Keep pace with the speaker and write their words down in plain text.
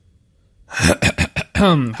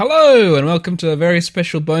Hello, and welcome to a very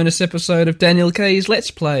special bonus episode of Daniel K's Let's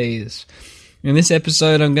Plays. In this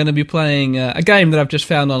episode, I'm going to be playing a game that I've just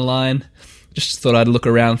found online. Just thought I'd look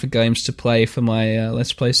around for games to play for my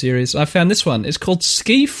Let's Play series. I found this one. It's called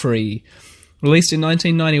Ski Free, released in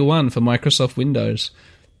 1991 for Microsoft Windows.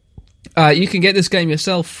 You can get this game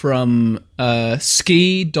yourself from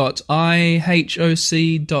ski.ihoc.net.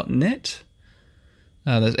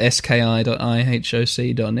 That's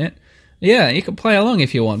ski.ihoc.net. Yeah, you can play along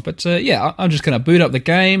if you want, but I'm just going to boot up the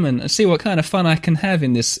game and see what kind of fun I can have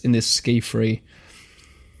in this Ski Free.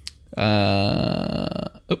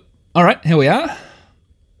 All right, here we are.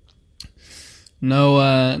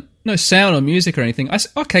 No sound or music or anything.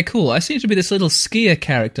 Okay, cool. I seem to be this little skier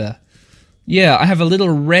character. Yeah, I have a little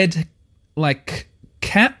red,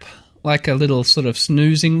 cap, like a little sort of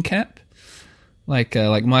snoozing cap, like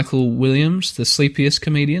Michael Williams, the sleepiest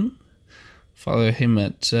comedian. Follow him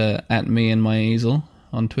at me and my easel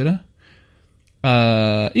on Twitter.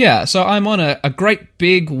 So I'm on a great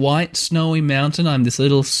big white snowy mountain. I'm this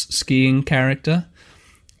little skiing character.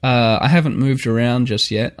 I haven't moved around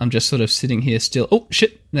just yet. I'm just sort of sitting here still. Oh,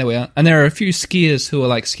 shit, there we are. And there are a few skiers who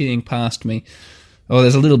are skiing past me. Oh,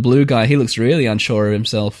 there's a little blue guy. He looks really unsure of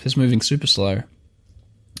himself. He's moving super slow.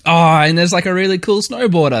 Oh, and there's a really cool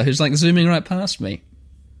snowboarder who's zooming right past me.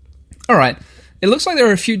 All right. It looks like there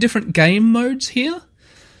are a few different game modes here.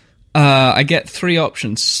 I get 3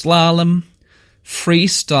 options: slalom,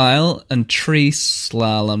 freestyle, and tree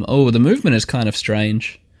slalom. Oh, the movement is kind of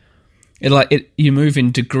strange. You move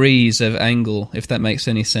in degrees of angle, if that makes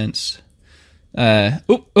any sense.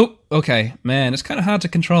 Okay, man, it's kind of hard to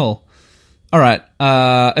control. All right,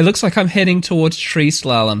 it looks like I'm heading towards tree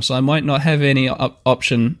slalom, so I might not have any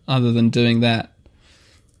option other than doing that.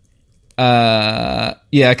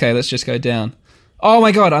 Okay, let's just go down. Oh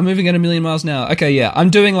my god, I'm moving at 1,000,000 miles an hour. Okay, yeah,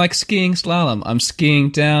 I'm doing skiing slalom. I'm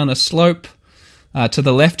skiing down a slope to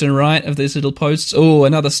the left and right of these little posts. Oh,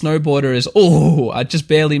 another snowboarder is... Oh, I just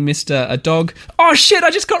barely missed a dog. Oh shit,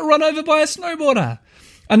 I just got run over by a snowboarder.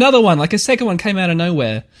 Another one, a second one came out of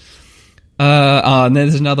nowhere. And then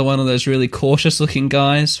there's another one of those really cautious-looking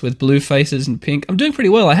guys with blue faces and pink. I'm doing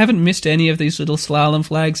pretty well. I haven't missed any of these little slalom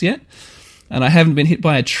flags yet, and I haven't been hit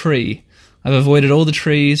by a tree. I've avoided all the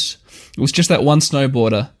trees. It was just that one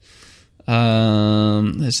snowboarder.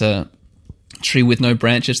 There's a tree with no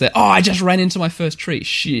branches there. Oh, I just ran into my first tree.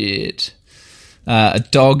 Shit. A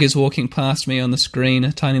dog is walking past me on the screen,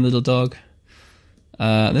 a tiny little dog.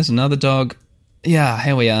 There's another dog. Yeah,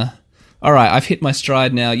 here we are. All right, I've hit my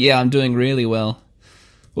stride now. Yeah, I'm doing really well.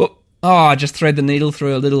 Whoop. Oh, I just thread the needle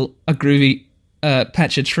through a groovy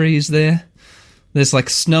patch of trees there. There's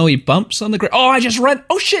snowy bumps on the ground. Oh, I just ran.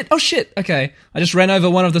 Oh shit. Okay. I just ran over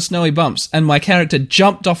one of the snowy bumps and my character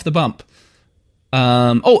jumped off the bump.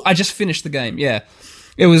 I just finished the game. Yeah.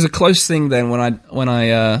 It was a close thing then when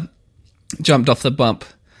I jumped off the bump,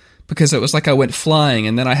 because it was I went flying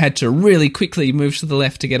and then I had to really quickly move to the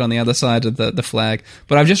left to get on the other side of the flag.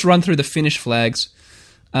 But I've just run through the finish flags.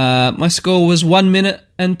 My score was 1 minute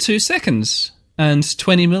and 2 seconds and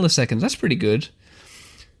 20 milliseconds. That's pretty good.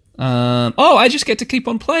 I just get to keep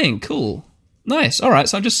on playing. Cool. Nice. All right,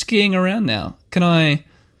 so I'm just skiing around now. Let's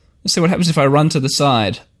see what happens if I run to the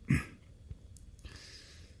side.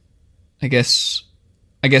 I guess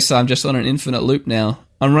I'm just on an infinite loop now.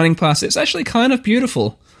 I'm running past it. It's actually kind of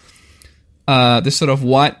beautiful. This sort of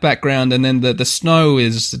white background, and then the snow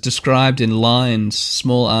is described in lines,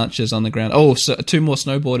 small arches on the ground. Oh, so 2 more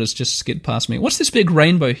snowboarders just skid past me. What's this big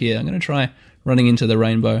rainbow here? I'm going to try running into the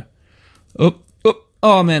rainbow.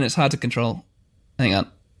 Oh man, it's hard to control. Hang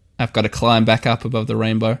on. I've got to climb back up above the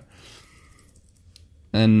rainbow.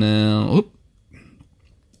 And now...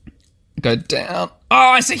 Go down.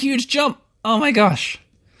 Oh, it's a huge jump. Oh my gosh.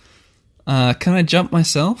 Can I jump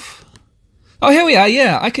myself? Oh, here we are.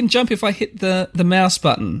 Yeah, I can jump if I hit the mouse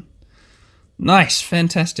button. Nice.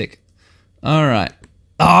 Fantastic. All right.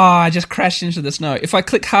 Oh, I just crashed into the snow. If I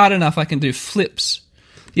click hard enough, I can do flips.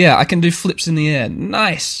 Yeah, I can do flips in the air.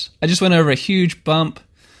 Nice. I just went over a huge bump,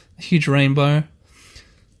 a huge rainbow.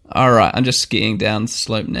 All right, I'm just skiing down the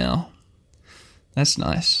slope now. That's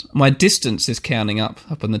nice. My distance is counting up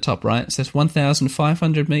on the top right. It says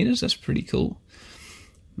 1,500 meters. That's pretty cool.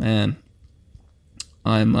 Man,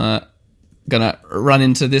 I'm going to run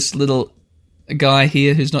into this little guy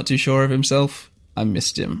here who's not too sure of himself. I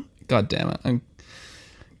missed him. God damn it. I'm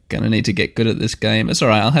going to need to get good at this game. It's all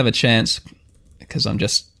right. I'll have a chance, because I'm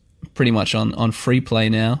just pretty much on free play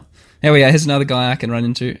now. Here we go. Here's another guy I can run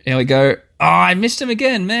into. Here we go. Oh, I missed him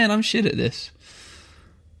again. Man, I'm shit at this.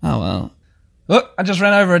 Oh, well. Oh, I just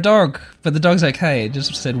ran over a dog, but the dog's okay. It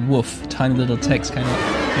just said woof. Tiny little text came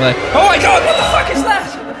up. Like, oh my god, what the fuck is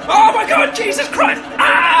that? Oh my god, Jesus Christ!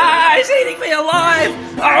 Ah, he's eating me alive!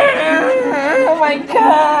 Oh my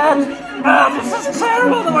god! Oh, this is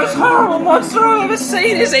terrible! The most horrible monster I've ever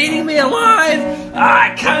seen is eating me alive!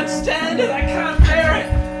 I can't stand it! I